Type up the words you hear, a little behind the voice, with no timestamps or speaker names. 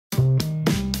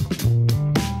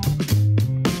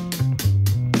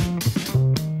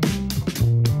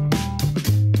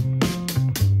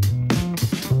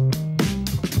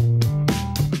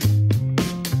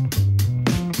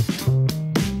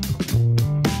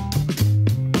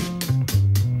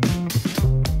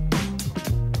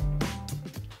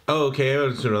Okay,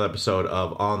 welcome to another episode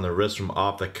of On the Wrist from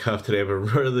Off the Cuff. Today I have a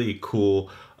really cool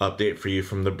update for you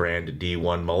from the brand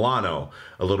D1 Milano.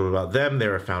 A little bit about them. They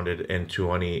were founded in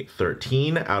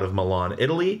 2013 out of Milan,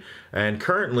 Italy, and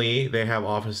currently they have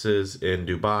offices in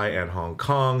Dubai and Hong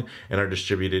Kong and are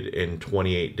distributed in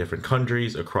 28 different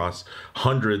countries across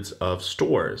hundreds of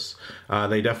stores.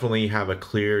 They definitely have a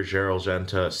clear Gerald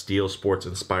steel sports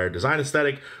inspired design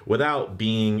aesthetic without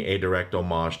being a direct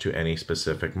homage to any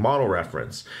specific model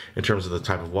reference. In terms of the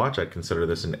type of watch, I'd consider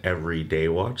this an everyday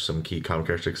watch. Some key common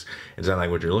characteristics in design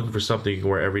language: you're looking for something you can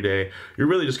wear every day. You're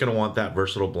really just going to want that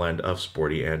versatile blend of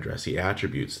sporty and dressy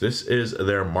attributes. This is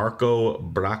their Marco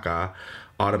Bracca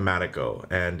Automatico,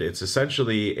 and it's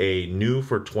essentially a new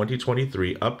for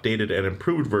 2023 updated and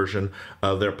improved version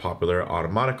of their popular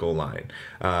Automatico line.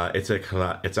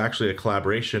 It's actually a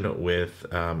collaboration with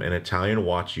an Italian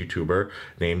watch YouTuber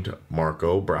named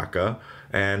Marco Bracca.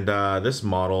 And this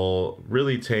model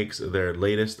really takes their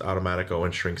latest Automatico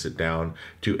and shrinks it down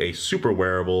to a super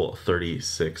wearable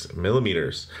 36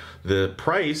 millimeters. The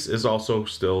price is also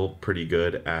still pretty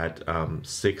good at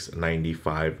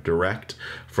 $695 direct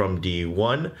from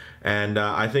D1, and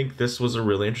I think this was a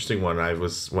really interesting one.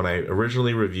 When I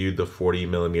originally reviewed the 40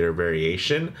 millimeter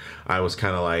variation, I was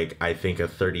kind of like, I think a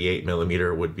 38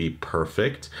 millimeter would be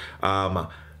perfect.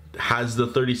 Has the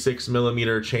 36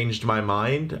 millimeter changed my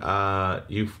mind?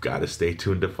 You've got to stay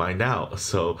tuned to find out.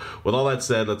 So with all that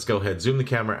said, let's go ahead, zoom the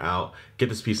camera out, get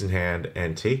this piece in hand,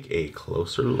 and take a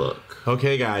closer look.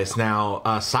 Okay guys, now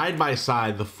side by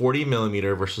side, the 40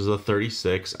 millimeter versus the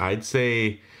 36, I'd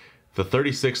say the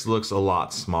 36 looks a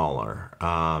lot smaller.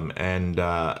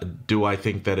 Do I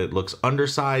think that it looks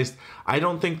undersized? I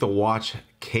don't think the watch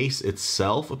case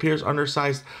itself appears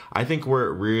undersized. I think where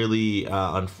it really,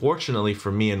 unfortunately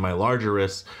for me and my larger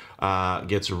wrists,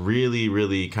 gets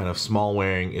really kind of small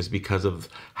wearing is because of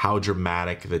how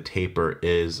dramatic the taper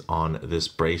is on this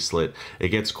bracelet. It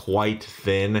gets quite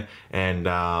thin,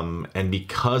 and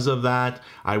because of that,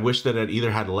 I wish that it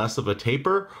either had less of a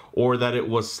taper or that it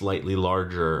was slightly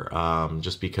larger,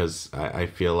 just because I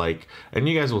feel like, and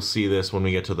you guys will see this when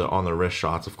we get to the on the wrist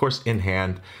shots. Of course, in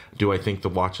hand, do I think the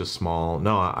watch is small?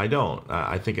 No, I don't.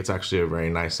 I think it's actually a very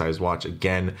nice sized watch.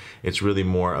 Again, it's really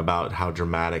more about how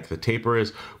dramatic the taper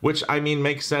is, which I mean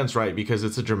makes sense, right? Because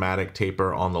it's a dramatic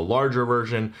taper on the larger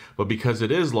version, but because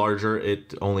it is larger,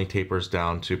 it only tapers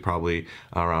down to probably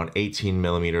around 18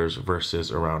 millimeters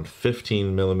versus around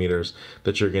 15 millimeters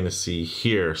that you're going to see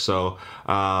here. So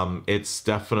it's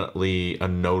definitely a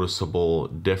noticeable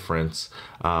difference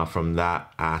from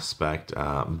that aspect.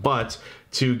 But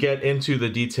to get into the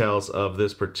details of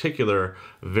this particular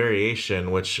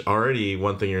variation, which already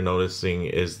one thing you're noticing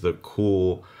is the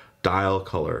cool dial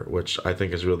color, which I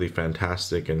think is really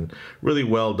fantastic and really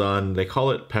well done. They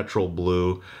call it petrol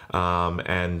blue,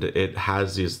 and it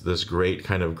has this great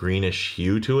kind of greenish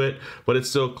hue to it, but it's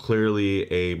still clearly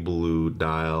a blue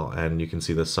dial, and you can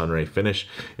see the sunray finish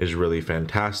is really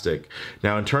fantastic.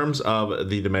 Now, in terms of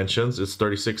the dimensions, it's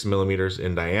 36 millimeters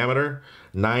in diameter,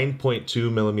 9.2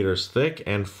 millimeters thick,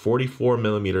 and 44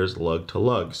 millimeters lug to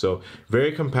lug. So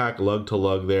very compact lug to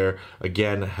lug there,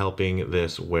 again helping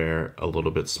this wear a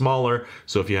little bit smaller.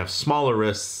 So if you have smaller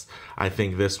wrists, I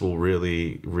think this will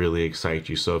really excite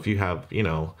you. So if you have,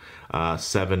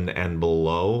 7 and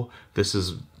below, this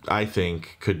is, I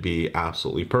think, could be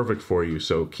absolutely perfect for you.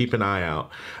 So keep an eye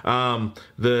out.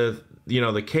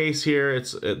 The case here,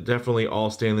 it's definitely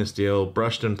all stainless steel,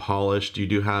 brushed and polished. You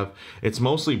do have, it's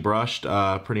mostly brushed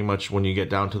pretty much when you get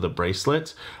down to the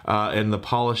bracelet, and the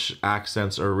polish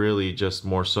accents are really just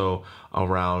more so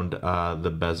around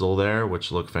the bezel there,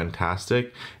 which look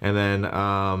fantastic. And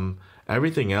then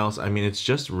everything else, I mean, it's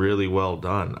just really well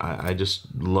done. I just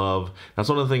love, that's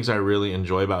one of the things I really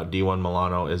enjoy about D1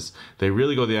 Milano is they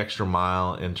really go the extra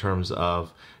mile in terms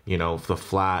of, the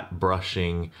flat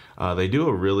brushing. They do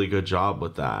a really good job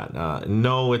with that.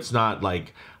 No, it's not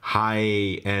like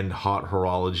high-end hot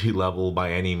horology level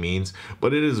by any means,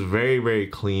 but it is very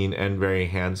clean and very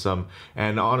handsome,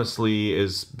 and honestly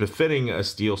is befitting a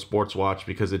steel sports watch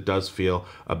because it does feel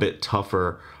a bit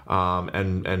tougher,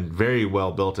 and very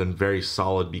well built and very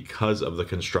solid because of the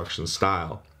construction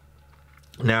style.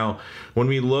 Now, when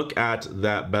we look at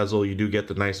that bezel, you do get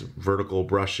the nice vertical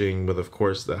brushing with, of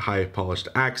course, the high polished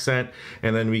accent.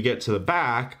 And then we get to the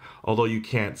back, although you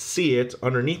can't see it,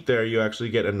 underneath there, you actually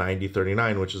get a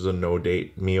 9039, which is a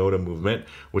no-date Miyota movement,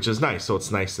 which is nice. So it's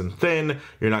nice and thin.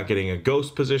 You're not getting a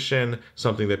ghost position,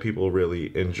 something that people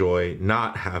really enjoy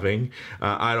not having.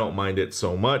 I don't mind it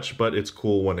so much, but it's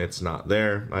cool when it's not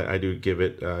there. I do give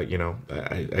it,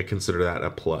 I consider that a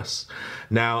plus.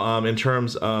 Now, in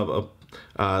terms of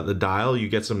the dial, you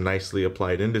get some nicely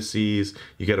applied indices.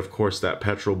 You get, of course, that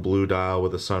petrol blue dial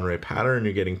with a sunray pattern.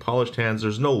 You're getting polished hands.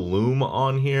 There's no lume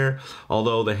on here,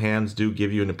 although the hands do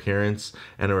give you an appearance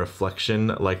and a reflection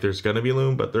like there's going to be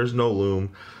lume, but there's no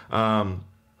lume.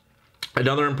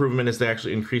 Another improvement is they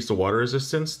actually increased the water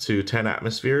resistance to 10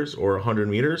 atmospheres or 100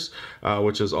 meters,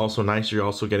 which is also nice. You're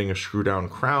also getting a screw down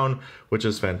crown, which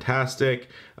is fantastic.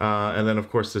 And then, of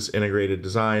course, this integrated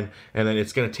design. And then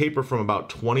it's going to taper from about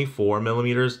 24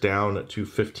 millimeters down to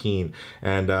 15.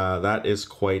 And that is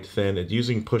quite thin. It's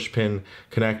using push pin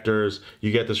connectors.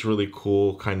 You get this really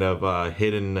cool kind of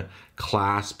hidden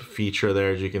clasp feature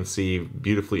there, as you can see,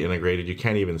 beautifully integrated. You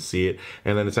can't even see it.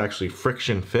 And then it's actually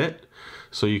friction fit.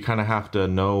 So you kind of have to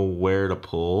know where to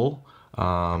pull.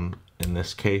 In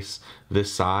this case, this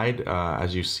side,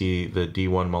 as you see the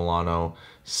D1 Milano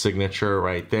signature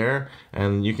right there,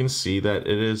 and you can see that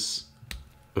it is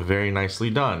very nicely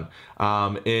done.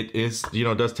 It is,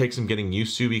 does take some getting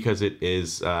used to because it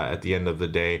is, at the end of the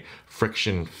day,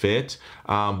 friction fit,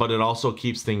 but it also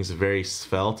keeps things very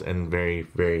svelte and very,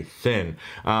 very thin.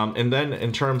 And then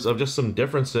in terms of just some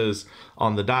differences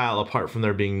on the dial, apart from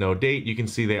there being no date, you can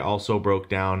see they also broke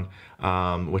down,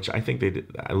 which I think they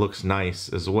did, it looks nice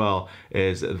as well,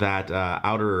 is that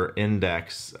outer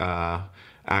index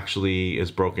actually is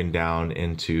broken down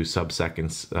into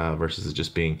sub-seconds versus it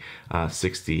just being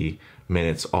 60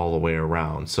 minutes all the way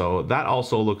around. So that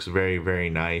also looks very, very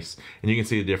nice. And you can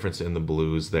see the difference in the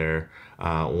blues there.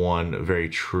 One very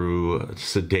true,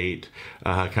 sedate,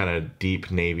 kind of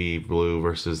deep navy blue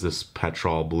versus this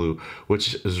petrol blue,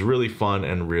 which is really fun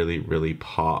and really, really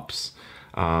pops.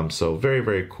 So very,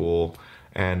 very cool.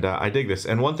 And I dig this.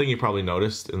 And one thing you probably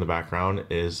noticed in the background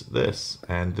is this.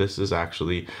 And this is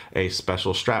actually a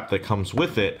special strap that comes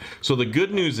with it. So the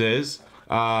good news is,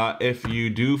 if you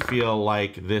do feel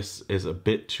like this is a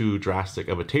bit too drastic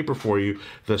of a taper for you,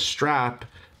 the strap,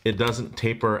 it doesn't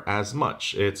taper as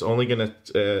much. It's only going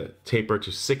to taper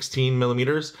to 16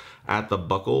 millimeters at the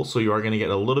buckle, so you are going to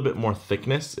get a little bit more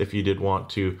thickness if you did want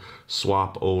to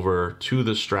swap over to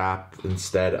the strap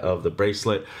instead of the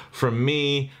bracelet. For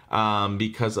me,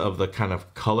 because of the kind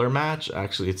of color match,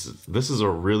 actually this is a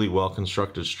really well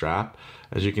constructed strap,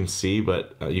 as you can see,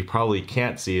 but you probably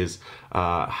can't see is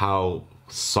how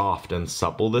soft and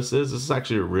supple this is. This is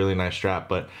actually a really nice strap,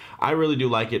 but I really do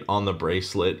like it on the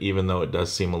bracelet, even though it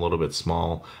does seem a little bit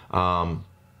small.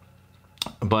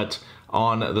 But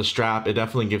on the strap, it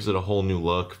definitely gives it a whole new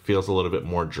look, feels a little bit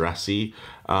more dressy,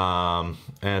 and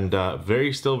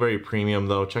still very premium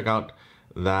though. Check out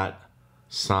that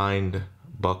signed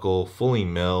buckle, fully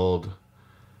milled,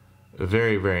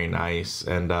 very, very nice.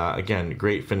 And again,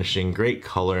 great finishing, great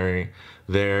coloring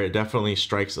there. It definitely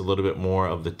strikes a little bit more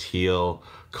of the teal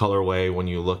colorway when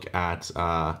you look at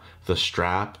the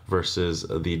strap versus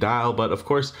the dial, but of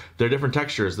course they're different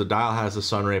textures. The dial has a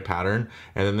sunray pattern,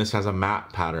 and then this has a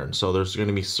matte pattern, so there's going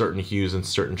to be certain hues and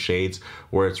certain shades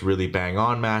where it's really bang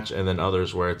on match, and then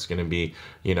others where it's going to be,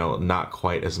 not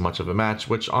quite as much of a match,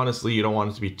 which honestly you don't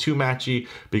want it to be too matchy,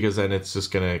 because then it's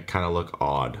just going to kind of look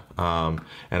odd.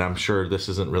 And I'm sure this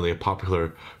isn't really a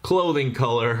popular clothing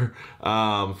color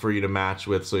for you to match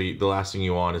with, so the last thing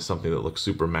you want is something that looks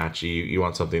super matchy. You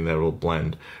want something that will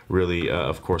blend really,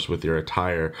 of course, with your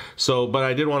attire. So, but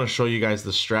I did want to show you guys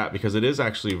the strap because it is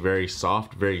actually very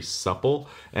soft, very supple,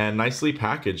 and nicely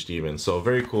packaged even. So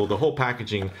very cool. The whole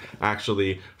packaging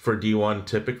actually for D1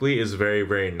 typically is very,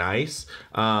 very nice.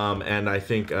 And I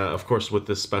think, of course, with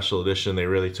this special edition, they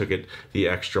really took it the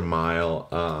extra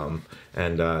mile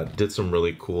and did some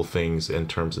really cool things in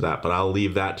terms of that. But I'll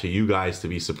leave that to you guys to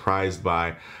be surprised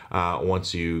by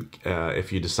once you,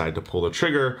 if you decide to pull the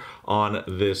trigger on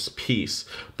this piece.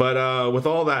 But with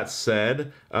all that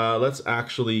said, let's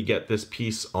actually get this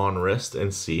piece on wrist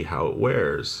and see how it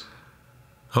wears.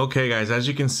 Okay guys, as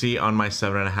you can see on my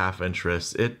 7.5 inch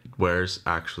wrist, it wears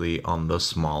actually on the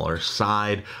smaller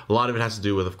side. A lot of it has to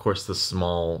do with, of course, the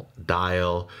small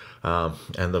dial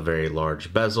and the very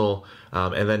large bezel.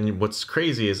 And then what's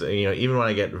crazy is, even when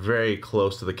I get very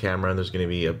close to the camera and there's going to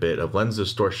be a bit of lens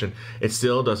distortion, it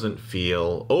still doesn't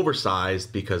feel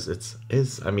oversized because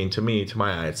I mean, to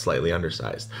my eye, it's slightly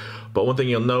undersized. But one thing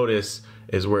you'll notice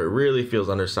is where it really feels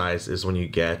undersized is when you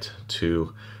get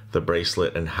to the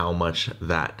bracelet and how much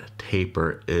that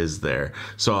taper is there.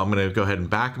 So I'm gonna go ahead and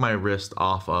back my wrist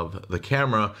off of the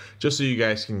camera just so you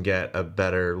guys can get a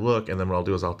better look, and then what I'll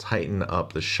do is I'll tighten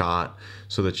up the shot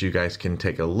so that you guys can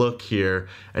take a look here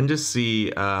and just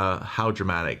see how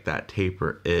dramatic that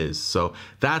taper is. So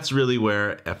that's really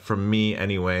where, for me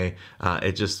anyway,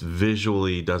 it just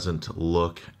visually doesn't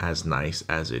look as nice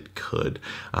as it could.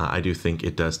 I do think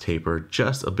it does taper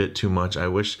just a bit too much. I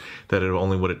wish that it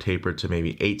only would have tapered to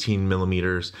maybe 18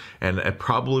 millimeters, and it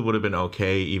probably would have been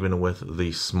okay even with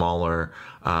the smaller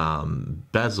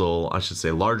bezel, I should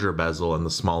say larger bezel and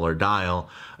the smaller dial.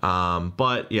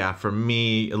 But yeah, for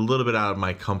me, a little bit out of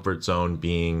my comfort zone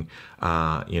being,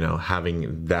 you know,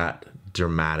 having that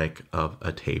dramatic of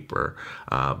a taper.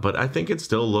 But I think it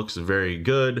still looks very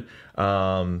good.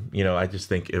 You know, I just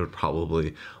think it would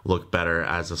probably look better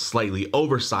as a slightly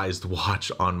oversized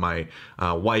watch on my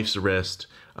wife's wrist,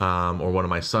 or one of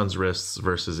my son's wrists,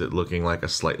 versus it looking like a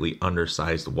slightly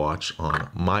undersized watch on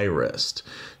my wrist.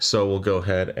 So we'll go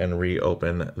ahead and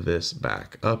reopen this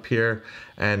back up here.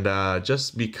 And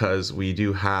just because we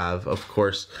do have, of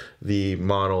course, the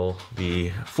model,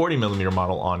 the 40 millimeter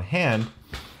model on hand,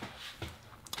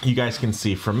 you guys can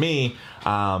see for me,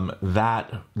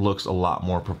 that looks a lot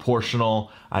more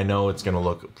proportional. I know it's gonna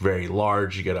look very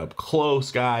large. You get up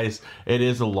close, guys, it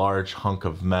is a large hunk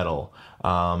of metal.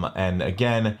 And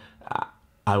again,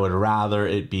 I would rather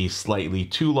it be slightly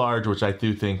too large, which I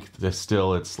do think that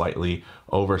still it's slightly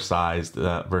oversized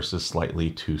versus slightly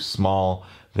too small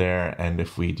there. And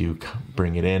if we do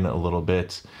bring it in a little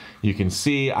bit, you can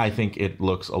see, I think it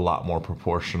looks a lot more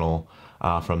proportional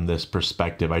from this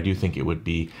perspective. I do think it would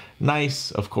be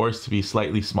nice, of course, to be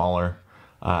slightly smaller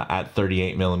at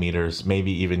 38 millimeters,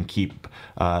 maybe even keep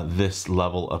this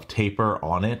level of taper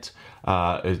on it.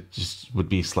 It just would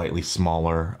be slightly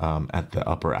smaller at the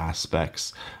upper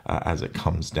aspects as it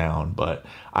comes down. But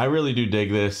I really do dig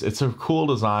this. It's a cool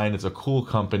design. It's a cool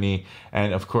company.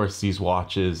 And of course, these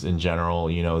watches in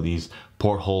general, you know, these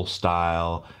porthole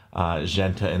style,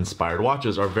 Genta inspired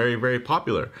watches are very, very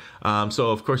popular.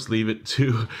 So of course, leave it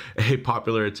to a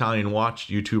popular Italian watch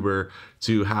YouTuber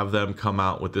to have them come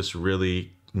out with this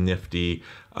really nifty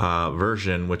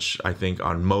version, which I think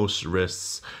on most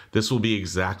wrists, this will be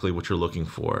exactly what you're looking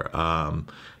for.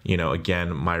 You know,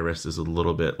 again, my wrist is a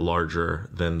little bit larger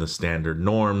than the standard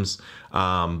norms,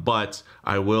 but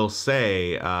I will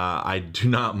say I do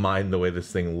not mind the way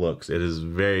this thing looks. It is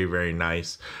very, very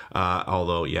nice,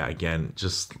 although, yeah, again,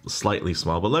 just slightly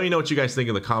small. But let me know what you guys think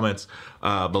in the comments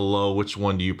below. Which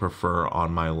one do you prefer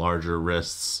on my larger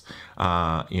wrists?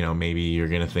 You know, maybe you're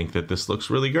gonna think that this looks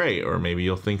really great, or maybe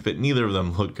you'll think that neither of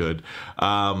them look good.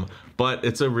 But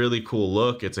it's a really cow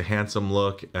look. It's a handsome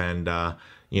look, and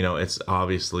you know, it's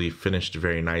obviously finished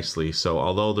very nicely. So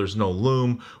although there's no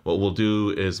loom, what we'll do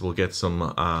is we'll get some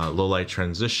low light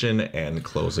transition and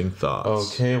closing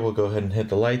thoughts. Okay, we'll go ahead and hit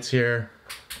the lights here.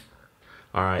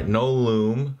 All right, no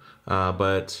loom,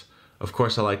 but of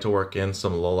course I like to work in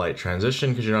some low light transition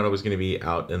because you're not always going to be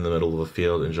out in the middle of a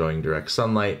field enjoying direct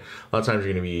sunlight. A lot of times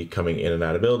you're going to be coming in and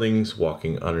out of buildings,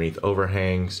 walking underneath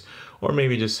overhangs, or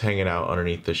maybe just hanging out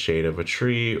underneath the shade of a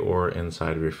tree or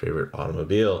inside of your favorite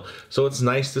automobile. So it's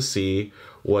nice to see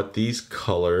what these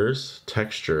colors,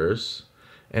 textures,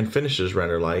 and finishes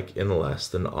render like in less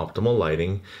than optimal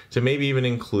lighting, to maybe even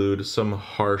include some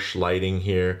harsh lighting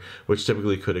here, which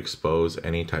typically could expose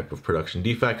any type of production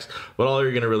defects. But all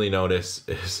you're gonna really notice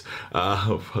is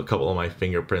a couple of my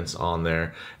fingerprints on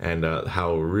there, and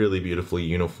how really beautifully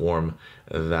uniform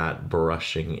that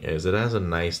brushing is. It has a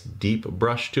nice deep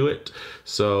brush to it,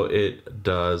 so it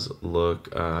does look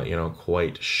you know,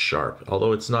 quite sharp,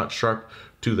 although it's not sharp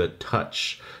to the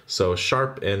touch. So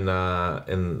sharp in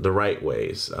the right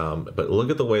ways. But look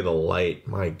at the way the light,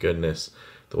 my goodness,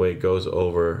 the way it goes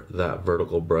over that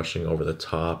vertical brushing over the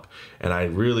top. And I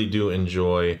really do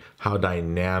enjoy how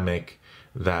dynamic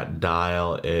that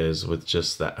dial is, with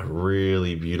just that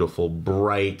really beautiful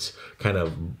bright kind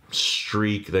of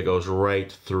streak that goes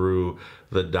right through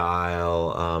the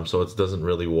dial, so it doesn't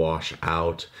really wash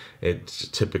out. It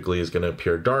typically is going to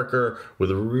appear darker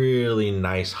with really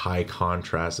nice high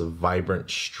contrast of vibrant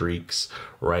streaks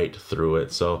right through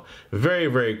it. So very,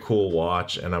 very cool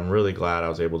watch, and I'm really glad I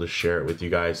was able to share it with you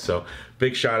guys. So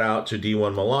big shout out to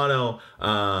D1 Milano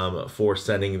for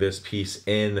sending this piece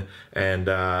in and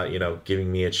you know,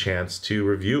 giving me a chance to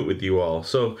review it with you all.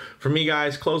 So for me,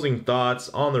 guys, closing thoughts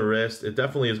on the wrist, it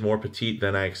definitely is more petite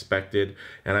than I expected,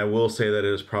 and I will say that it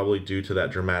is probably due to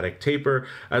that dramatic taper,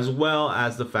 as well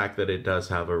as the fact that it does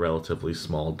have a relatively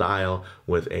small dial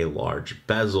with a large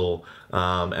bezel.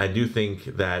 I do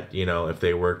think that, you know, if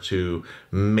they were to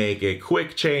make a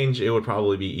quick change, it would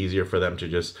probably be easier for them to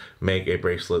just make a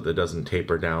bracelet that doesn't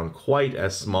taper down quite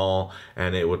as small,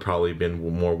 and it would probably been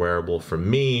more wearable for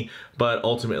me. But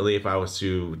ultimately, if I was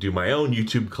to do my own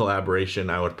YouTube collaboration,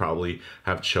 I would probably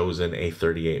have chosen a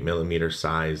 38mm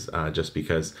size, just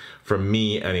because for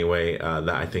me anyway, that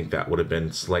I think that would have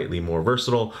been slightly more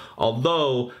versatile.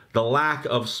 Although the lack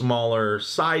of smaller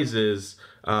sizes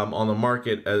on the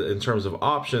market in terms of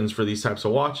options for these types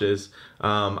of watches,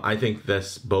 I think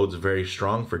this bodes very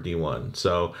strong for D1.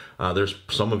 So there's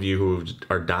some of you who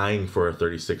are dying for a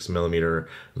 36mm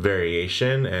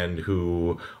variation and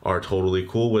who are totally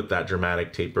cool with that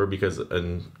dramatic taper because,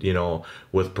 you know,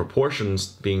 with proportions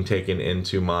being taken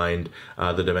into mind,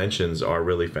 the dimensions are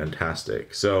really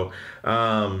fantastic. So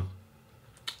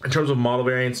in terms of model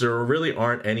variants, there really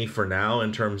aren't any for now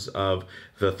in terms of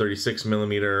the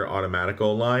 36mm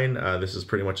Automatico line. This is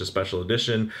pretty much a special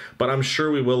edition, but I'm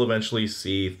sure we will eventually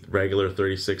see regular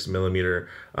 36mm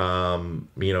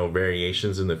you know,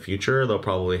 variations in the future. They'll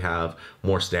probably have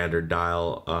more standard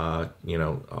dial you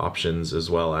know, options, as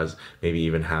well as maybe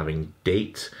even having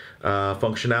date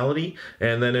functionality.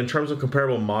 And then in terms of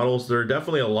comparable models, there are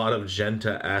definitely a lot of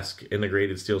Genta-esque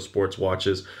integrated steel sports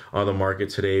watches on the market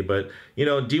today, but you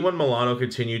know, D1 Milano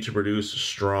continue to produce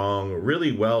strong,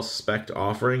 really well spec'd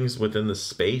offerings within the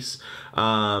space,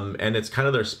 and it's kind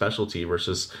of their specialty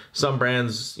versus some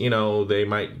brands, you know, they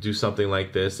might do something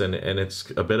like this and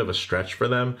it's a bit of a stretch for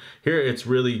them. Here it's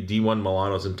really D1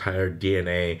 Milano's entire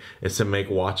DNA is to make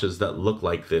watches that look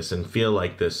like this and feel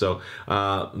like this. So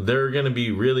they're going to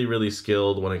be really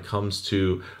skilled when it comes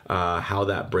to how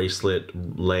that bracelet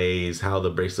lays, how the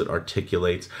bracelet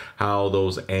articulates, how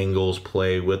those angles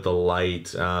play with the light.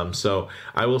 So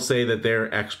I will say that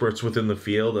they're experts within the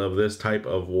field of this type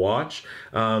of watch.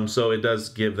 So it does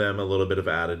give them a little bit of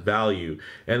added value.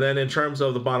 And then in terms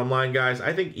of the bottom line, guys,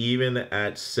 I think even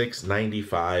at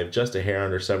 $695, just a hair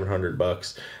under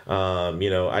 $700, you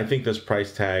know, I think this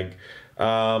price tag,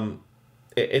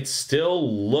 it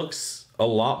still looks a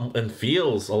lot and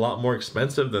feels a lot more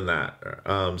expensive than that.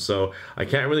 So I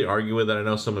can't really argue with it. I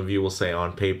know some of you will say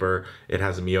on paper it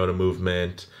has a Miyota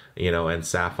movement, you know, and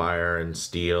sapphire and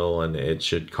steel, and it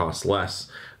should cost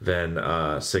less than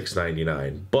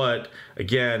 $699. But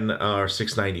again, or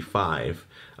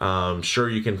 $695. Sure,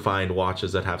 you can find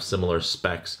watches that have similar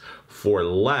specs for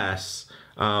less.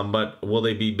 But will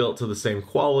they be built to the same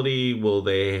quality? Will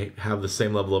they have the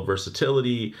same level of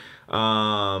versatility? You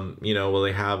know, will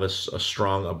they have a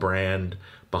strong brand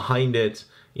behind it?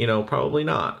 You know, probably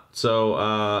not. So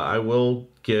I will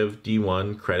give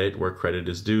D1 credit where credit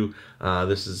is due.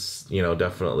 This is, you know,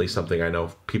 definitely something I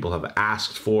know people have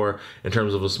asked for in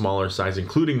terms of a smaller size,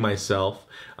 including myself.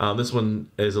 This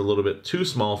one is a little bit too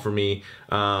small for me,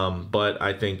 but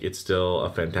I think it's still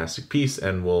a fantastic piece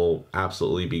and will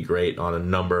absolutely be great on a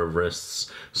number of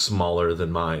wrists smaller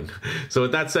than mine. So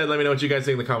with that said, let me know what you guys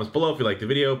think in the comments below. If you liked the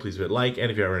video, please hit like, and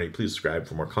if you haven't already, please subscribe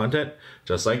for more content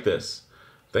just like this.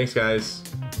 Thanks, guys.